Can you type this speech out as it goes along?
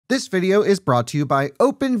This video is brought to you by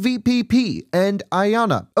OpenVPP and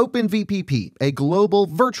IONNA. OpenVPP, a global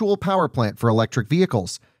virtual power plant for electric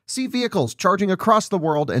vehicles. See vehicles charging across the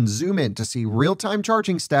world and zoom in to see real-time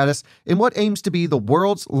charging status in what aims to be the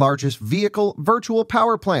world's largest vehicle virtual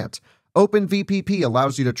power plant. OpenVPP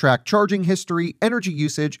allows you to track charging history, energy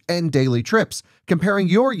usage, and daily trips, comparing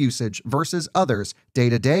your usage versus others, day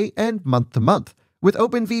to day and month to month. With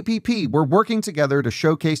OpenVPP, we're working together to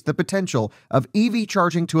showcase the potential of EV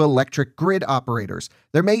charging to electric grid operators.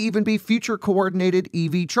 There may even be future coordinated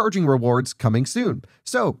EV charging rewards coming soon.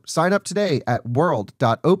 So sign up today at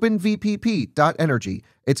world.openvpp.energy.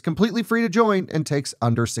 It's completely free to join and takes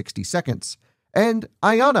under 60 seconds. And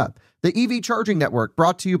IONNA, the EV charging network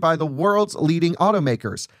brought to you by the world's leading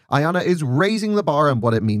automakers. IONNA is raising the bar on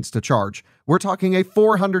what it means to charge. We're talking a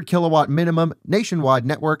 400 kilowatt minimum nationwide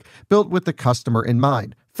network built with the customer in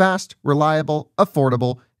mind. Fast, reliable,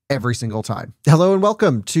 affordable, every single time. Hello and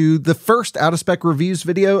welcome to the first out-of-spec reviews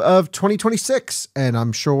video of 2026, and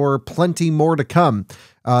I'm sure plenty more to come.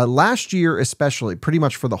 Last year, especially, pretty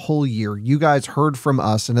much for the whole year, you guys heard from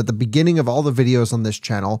us, and at the beginning of all the videos on this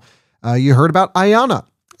channel, you heard about IONNA,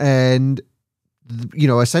 and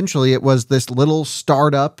essentially it was this little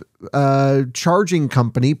startup charging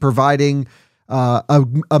company providing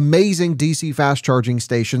amazing DC fast charging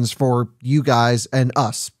stations for you guys and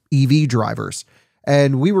us, EV drivers.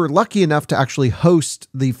 And we were lucky enough to actually host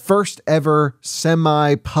the first ever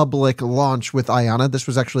semi-public launch with IONNA. This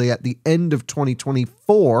was actually at the end of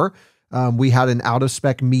 2024. We had an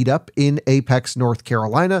out-of-spec meetup in Apex, North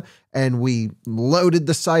Carolina, and we loaded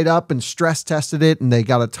the site up and stress tested it, and they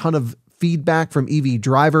got a ton of feedback from EV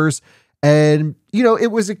drivers. And,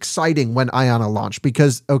 it was exciting when IONNA launched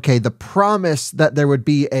because, okay, the promise that there would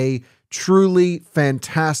be a truly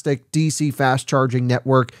fantastic DC fast charging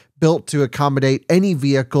network built to accommodate any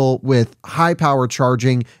vehicle with high power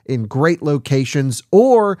charging in great locations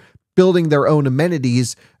or building their own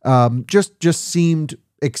amenities just seemed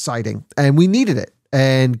exciting, and we needed it.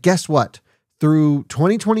 And guess what? Through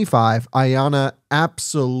 2025, IONNA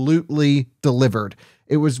absolutely delivered.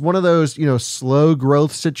 It was one of those, slow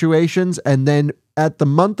growth situations. And then at the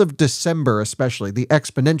month of December, especially, the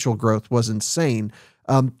exponential growth was insane.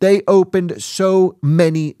 They opened so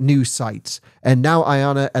many new sites. And now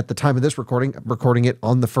IONNA, at the time of this recording it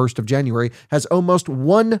on the 1st of January, has almost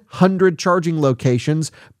 100 charging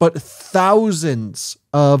locations, but thousands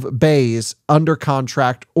of bays under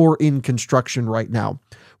contract or in construction right now.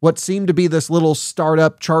 What seemed to be this little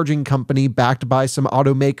startup charging company backed by some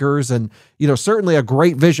automakers and, certainly a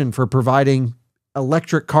great vision for providing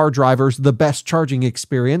electric car drivers the best charging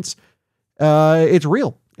experience. It's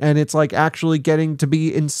real. And it's like actually getting to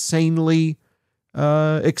be insanely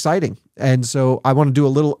exciting. And so I want to do a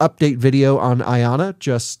little update video on IONNA.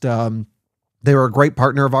 They were a great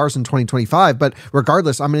partner of ours in 2025, but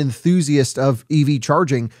regardless, I'm an enthusiast of EV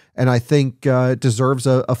charging, and I think it deserves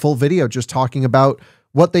a full video just talking about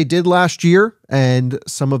what they did last year and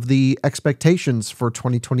some of the expectations for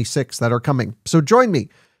 2026 that are coming. So join me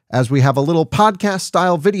as we have a little podcast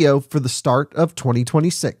style video for the start of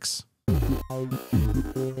 2026.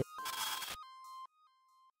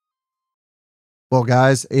 Well,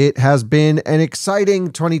 guys, it has been an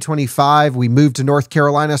exciting 2025. We moved to North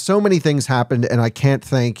Carolina. So many things happened, and I can't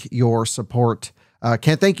thank your support.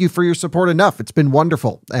 Can't thank you for your support enough. It's been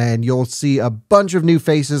wonderful, and you'll see a bunch of new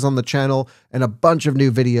faces on the channel and a bunch of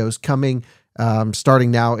new videos coming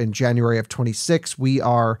starting now in January of 26. We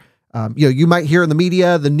are, you might hear in the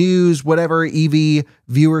media, the news, whatever, EV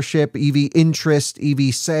viewership, EV interest,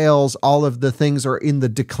 EV sales, all of the things are in the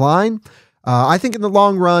decline. I think in the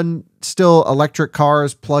long run, still electric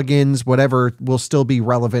cars, plug-ins, whatever will still be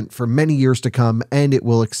relevant for many years to come, and it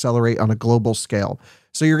will accelerate on a global scale.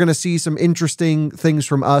 So you're going to see some interesting things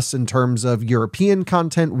from us in terms of European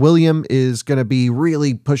content. William is going to be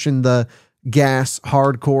really pushing the gas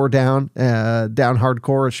hardcore down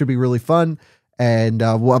hardcore. It should be really fun. And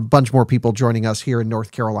we'll have a bunch more people joining us here in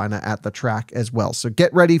North Carolina at the track as well. So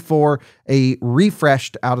get ready for a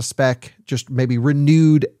refreshed out of spec, just maybe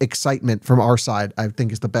renewed excitement from our side, I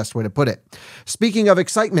think is the best way to put it. Speaking of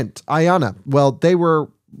excitement, IONNA, well, they were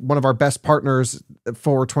one of our best partners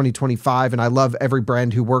for 2025. And I love every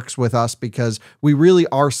brand who works with us because we really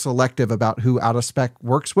are selective about who out of spec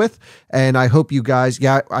works with. And I hope you guys,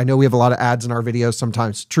 I know we have a lot of ads in our videos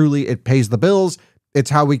sometimes. Truly, it pays the bills. It's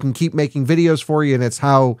how we can keep making videos for you, and it's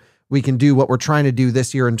how we can do what we're trying to do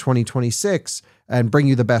this year in 2026 and bring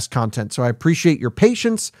you the best content. So I appreciate your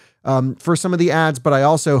patience for some of the ads, but I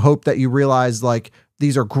also hope that you realize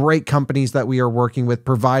these are great companies that we are working with,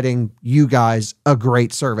 providing you guys a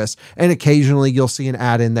great service. And occasionally you'll see an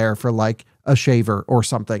ad in there for a a shaver or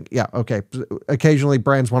something. Yeah, okay. Occasionally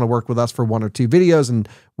brands want to work with us for 1 or 2 videos, and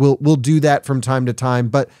we'll do that from time to time.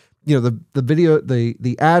 But you know,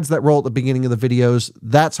 the ads that roll at the beginning of the videos,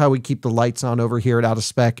 that's how we keep the lights on over here at Out of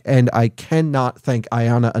Spec. And I cannot thank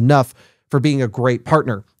IONNA enough for being a great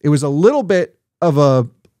partner. It was a little bit of a,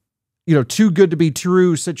 you know, too good to be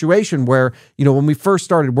true situation where, you know, when we first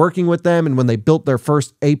started working with them and when they built their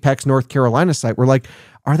first Apex, North Carolina site, we're like,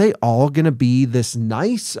 are they all going to be this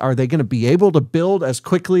nice? Are they going to be able to build as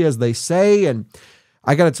quickly as they say? And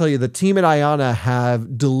I got to tell you, the team at IONNA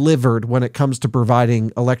have delivered when it comes to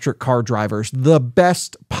providing electric car drivers the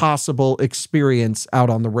best possible experience out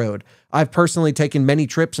on the road. I've personally taken many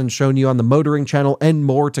trips and shown you on the motoring channel and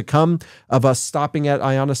more to come of us stopping at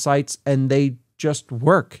IONNA sites, and they just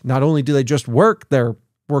work. Not only do they just work, they're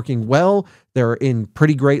working well. They're in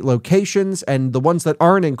pretty great locations, and the ones that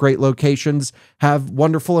aren't in great locations have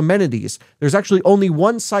wonderful amenities. There's actually only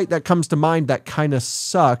one site that comes to mind that kind of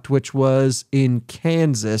sucked, which was in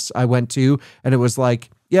Kansas I went to, and it was like,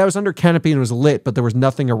 yeah, it was under canopy and it was lit, but there was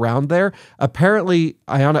nothing around there. Apparently,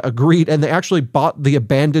 IONNA agreed, and they actually bought the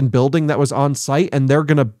abandoned building that was on site, and they're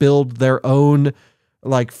going to build their own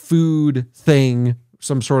like food thing,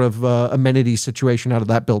 some sort of amenity situation out of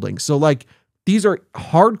that building. So like, these are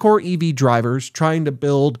hardcore EV drivers trying to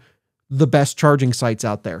build the best charging sites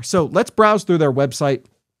out there. So let's browse through their website,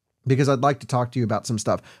 because I'd like to talk to you about some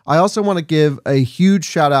stuff. I also want to give a huge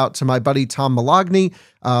shout out to my buddy Tom Malogny,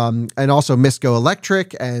 and also Misco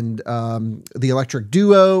Electric and the Electric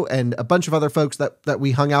Duo and a bunch of other folks that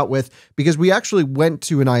we hung out with, because we actually went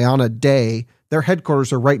to an IONNA day. Their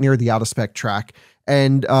headquarters are right near the Out of Spec track.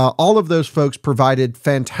 And all of those folks provided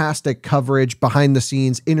fantastic coverage, behind the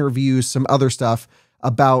scenes, interviews, some other stuff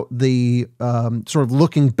about the sort of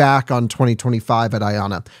looking back on 2025 at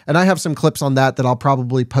IONNA. And I have some clips on that I'll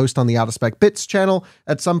probably post on the Out of Spec Bits channel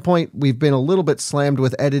at some point. We've been a little bit slammed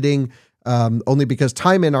with editing, only because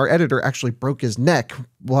Timon, our editor, actually broke his neck.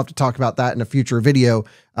 We'll have to talk about that in a future video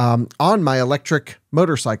on my electric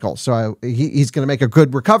motorcycle. So he's going to make a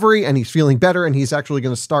good recovery, and he's feeling better, and he's actually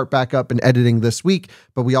going to start back up and editing this week.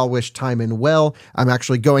 But we all wish Timon well. I'm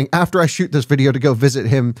actually going, after I shoot this video, to go visit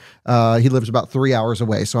him. He lives about 3 hours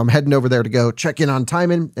away. So I'm heading over there to go check in on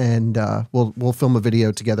Timon, and we'll film a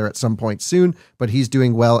video together at some point soon. But he's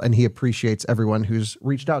doing well, and he appreciates everyone who's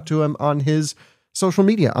reached out to him on his social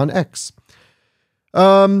media on X.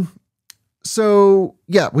 So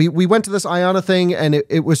yeah, we went to this IONNA thing, and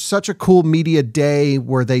it was such a cool media day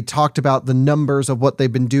where they talked about the numbers of what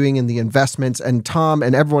they've been doing and the investments, and Tom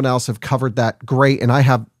and everyone else have covered that great. And I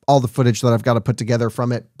have all the footage that I've got to put together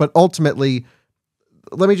from it. But ultimately,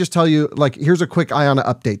 let me just tell you, like, here's a quick IONNA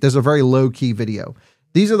update. There's a very low key video.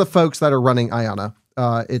 These are the folks that are running IONNA.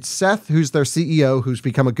 It's Seth, who's their CEO, who's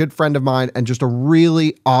become a good friend of mine and just a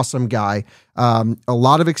really awesome guy. A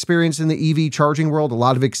lot of experience in the EV charging world, a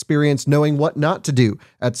lot of experience knowing what not to do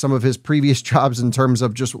at some of his previous jobs in terms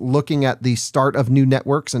of just looking at the start of new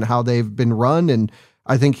networks and how they've been run. And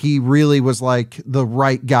I think he really was like the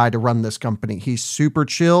right guy to run this company. He's super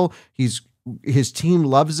chill. His team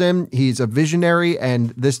loves him. He's a visionary, and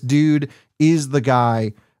this dude is the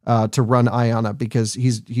guy to run IONNA, because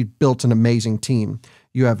he built an amazing team.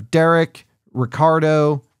 You have Derek,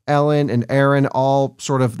 Ricardo, Ellen, and Aaron, all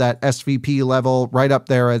sort of that SVP level, right up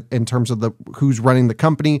there in terms of who's running the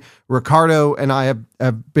company. Ricardo and I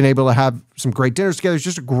have been able to have some great dinners together. He's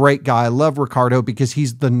just a great guy. I love Ricardo because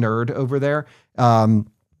he's the nerd over there.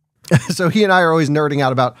 So he and I are always nerding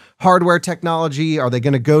out about hardware technology. Are they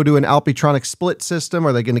going to go to an Alpitronic split system?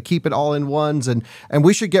 Are they going to keep it all in ones? And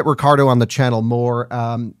we should get Ricardo on the channel more.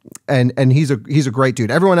 And he's a great dude.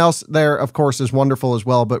 Everyone else there, of course, is wonderful as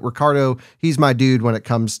well. But Ricardo, he's my dude when it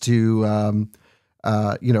comes to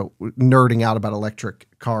nerding out about electric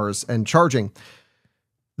cars and charging.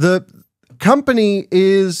 The company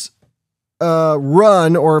is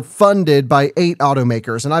run or funded by 8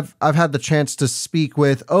 automakers. And I've had the chance to speak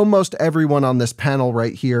with almost everyone on this panel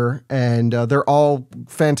right here, and they're all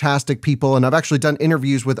fantastic people. And I've actually done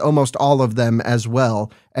interviews with almost all of them as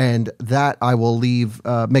well. And that I will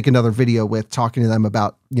make another video with, talking to them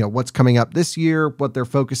about, what's coming up this year, what they're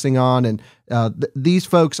focusing on. And these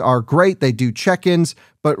folks are great. They do check-ins,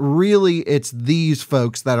 but really it's these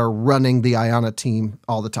folks that are running the IONNA team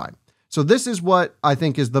all the time. So this is what I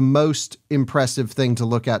think is the most impressive thing to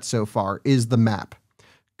look at so far, is the map.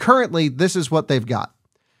 Currently, this is what they've got.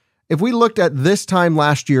 If we looked at this time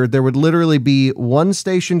last year, there would literally be one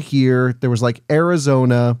station here. There was like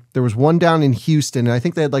Arizona. There was one down in Houston. And I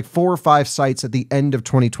think they had like 4 or 5 sites at the end of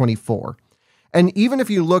 2024. And even if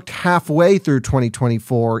you looked halfway through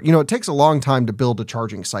 2024, it takes a long time to build a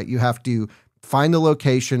charging site. You have to find the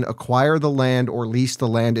location, acquire the land or lease the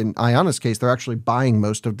land. In IONNA's case, they're actually buying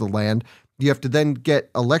most of the land. You have to then get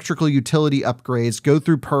electrical utility upgrades, go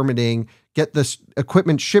through permitting, get this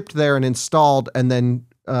equipment shipped there and installed, and then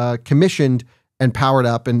commissioned and powered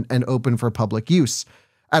up and open for public use.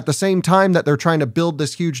 At the same time that they're trying to build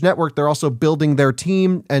this huge network, they're also building their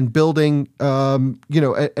team and building,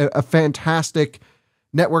 a fantastic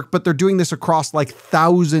network, but they're doing this across like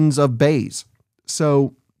thousands of bays.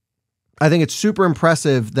 So I think it's super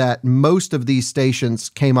impressive that most of these stations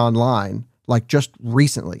came online like just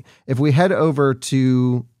recently. If we head over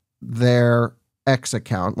to their X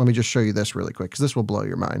account, let me just show you this really quick because this will blow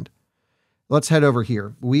your mind. Let's head over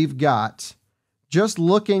here. We've got, just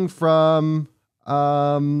looking from,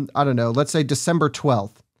 I don't know, let's say December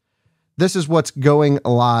 12th. This is what's going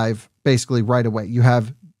live basically right away. You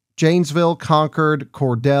have Janesville, Concord,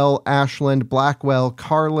 Cordell, Ashland, Blackwell,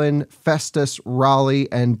 Carlin, Festus,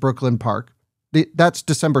 Raleigh, and Brooklyn Park. That's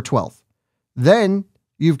December 12th. Then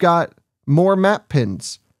you've got more map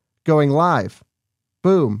pins going live.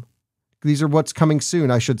 Boom. These are what's coming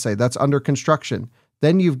soon, I should say. That's under construction.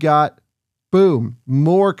 Then you've got, boom,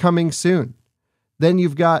 more coming soon. Then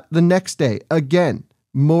you've got the next day, again,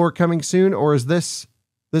 more coming soon. Or is this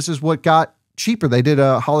is what got cheaper? They did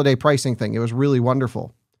a holiday pricing thing. It was really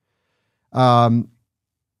wonderful.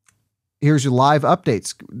 Here's your live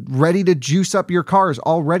updates. Ready to juice up your cars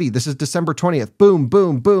already. This is December 20th. Boom,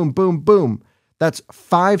 boom, boom, boom, boom. That's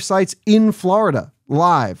 5 sites in Florida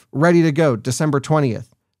live, ready to go December 20th.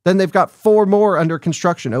 Then they've got 4 more under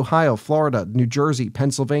construction. Ohio, Florida, New Jersey,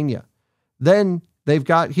 Pennsylvania. Then they've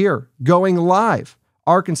got here going live,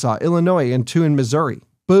 Arkansas, Illinois, and 2 in Missouri.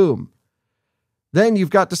 Boom. Then you've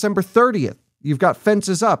got December 30th. You've got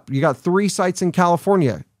fences up. You got 3 sites in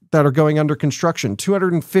California that are going under construction.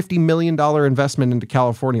 $250 million investment into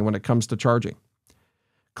California when it comes to charging.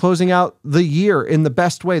 Closing out the year in the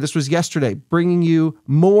best way. This was yesterday, bringing you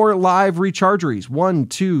more live rechargeries. 1,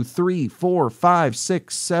 2, 3, 4, 5,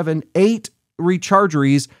 6, 7, 8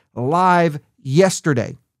 rechargeries live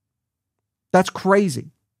yesterday. That's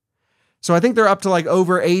crazy. So I think they're up to like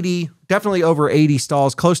over 80, definitely over 80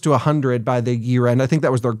 stalls, close to 100 by the year end. I think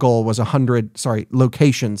that was their goal, was 100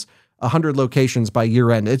 locations by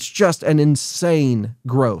year end. It's just an insane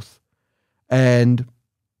growth. And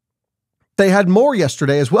they had more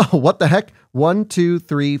yesterday as well. What the heck? 1, 2,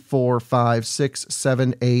 3, 4, 5, 6,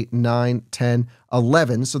 7, 8, 9, 10,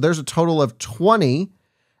 11. So there's a total of 20.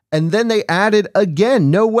 And then they added again.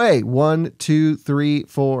 No way. 1, 2, 3,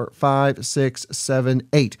 4, 5, 6, 7,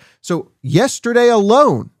 8. So yesterday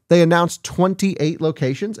alone, they announced 28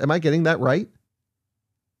 locations. Am I getting that right?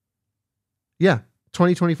 Yeah,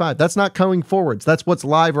 2025. That's not coming forwards. That's what's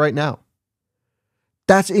live right now.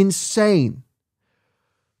 That's insane.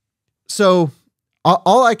 So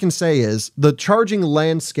all I can say is the charging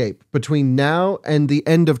landscape between now and the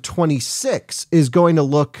end of 26 is going to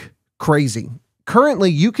look crazy.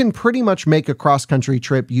 Currently, you can pretty much make a cross-country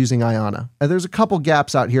trip using IONNA. And there's a couple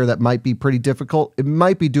gaps out here that might be pretty difficult. It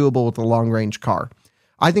might be doable with a long-range car.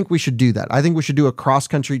 I think we should do that. I think we should do a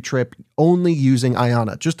cross-country trip only using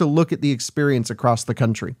IONNA, just to look at the experience across the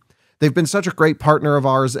country. They've been such a great partner of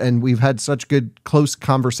ours, and we've had such good, close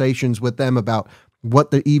conversations with them about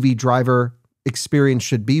what the EV driver experience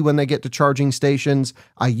should be when they get to charging stations.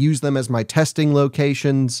 I use them as my testing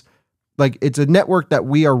locations. Like, it's a network that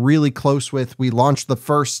we are really close with. We launched the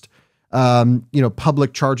first,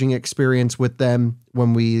 public charging experience with them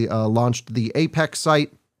when we launched the Apex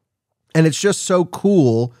site. And it's just so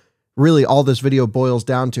cool. Really, all this video boils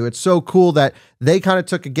down to. It's so cool that they kind of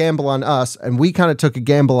took a gamble on us and we kind of took a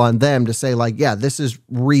gamble on them to say, like, yeah, this is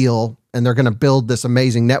real and they're going to build this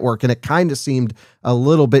amazing network. And it kind of seemed a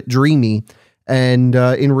little bit dreamy. And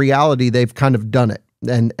in reality, they've kind of done it.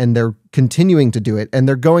 And they're continuing to do it. And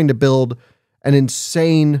they're going to build an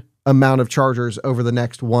insane amount of chargers over the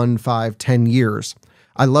next 1, 5, 10 years.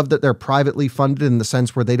 I love that they're privately funded in the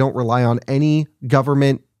sense where they don't rely on any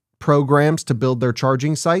government programs to build their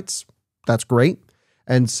charging sites. That's great.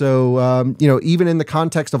 And so, even in the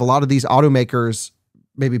context of a lot of these automakers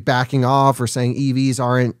maybe backing off or saying EVs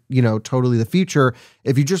aren't, totally the future,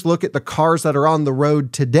 if you just look at the cars that are on the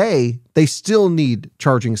road today, they still need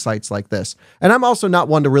charging sites like this. And I'm also not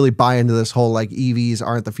one to really buy into this whole like EVs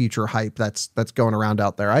aren't the future hype that's going around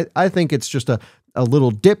out there. I think it's just a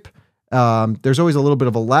little dip. There's always a little bit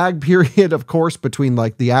of a lag period, of course, between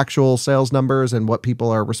like the actual sales numbers and what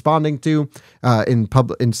people are responding to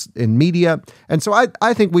in media. And so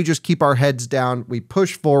I think we just keep our heads down. We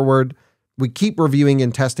push forward. We keep reviewing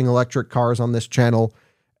and testing electric cars on this channel.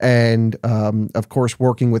 and of course,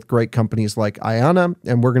 working with great companies like IONNA,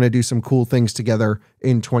 and we're going to do some cool things together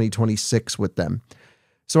in 2026 with them.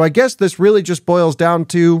 So I guess this really just boils down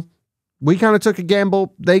to, we kind of took a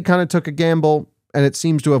gamble, they kind of took a gamble, and it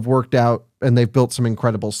seems to have worked out, and they've built some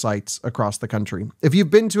incredible sites across the country. If you've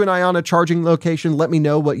been to an IONNA charging location, let me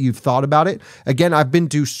know what you've thought about it. Again, I've been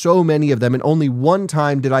to so many of them, and only one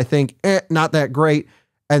time did I think, not that great,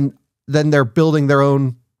 and then they're building their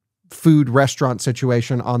own food restaurant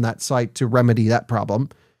situation on that site to remedy that problem.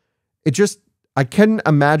 I couldn't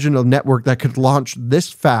imagine a network that could launch this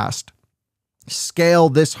fast, scale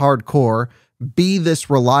this hardcore, be this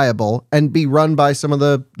reliable, and be run by some of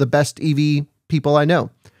the best EV people I know.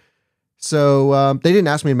 So they didn't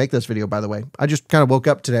ask me to make this video, by the way. I just kind of woke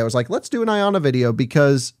up today. I was like, let's do an IONNA video,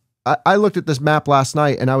 because I looked at this map last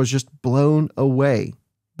night and I was just blown away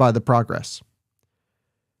by the progress.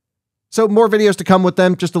 So more videos to come with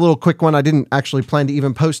them. Just a little quick one. I didn't actually plan to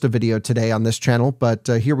even post a video today on this channel, but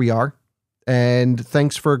here we are. And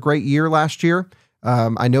thanks for a great year last year.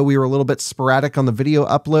 I know we were a little bit sporadic on the video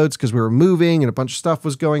uploads because we were moving and a bunch of stuff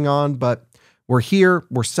was going on, but we're here,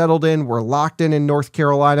 we're settled in, we're locked in North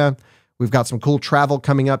Carolina. We've got some cool travel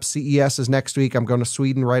coming up. CES is next week. I'm going to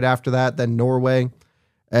Sweden right after that, then Norway.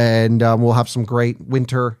 And we'll have some great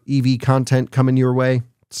winter EV content coming your way.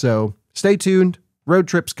 So stay tuned. Road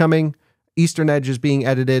trips coming. Eastern Edge is being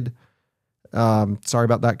edited. Sorry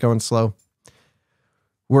about that going slow.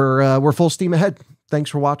 We're full steam ahead. Thanks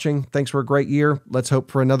for watching. Thanks for a great year. Let's hope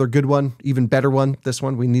for another good one, even better one. This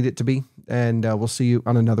one, we need it to be. And we'll see you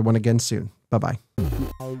on another one again soon. Bye-bye.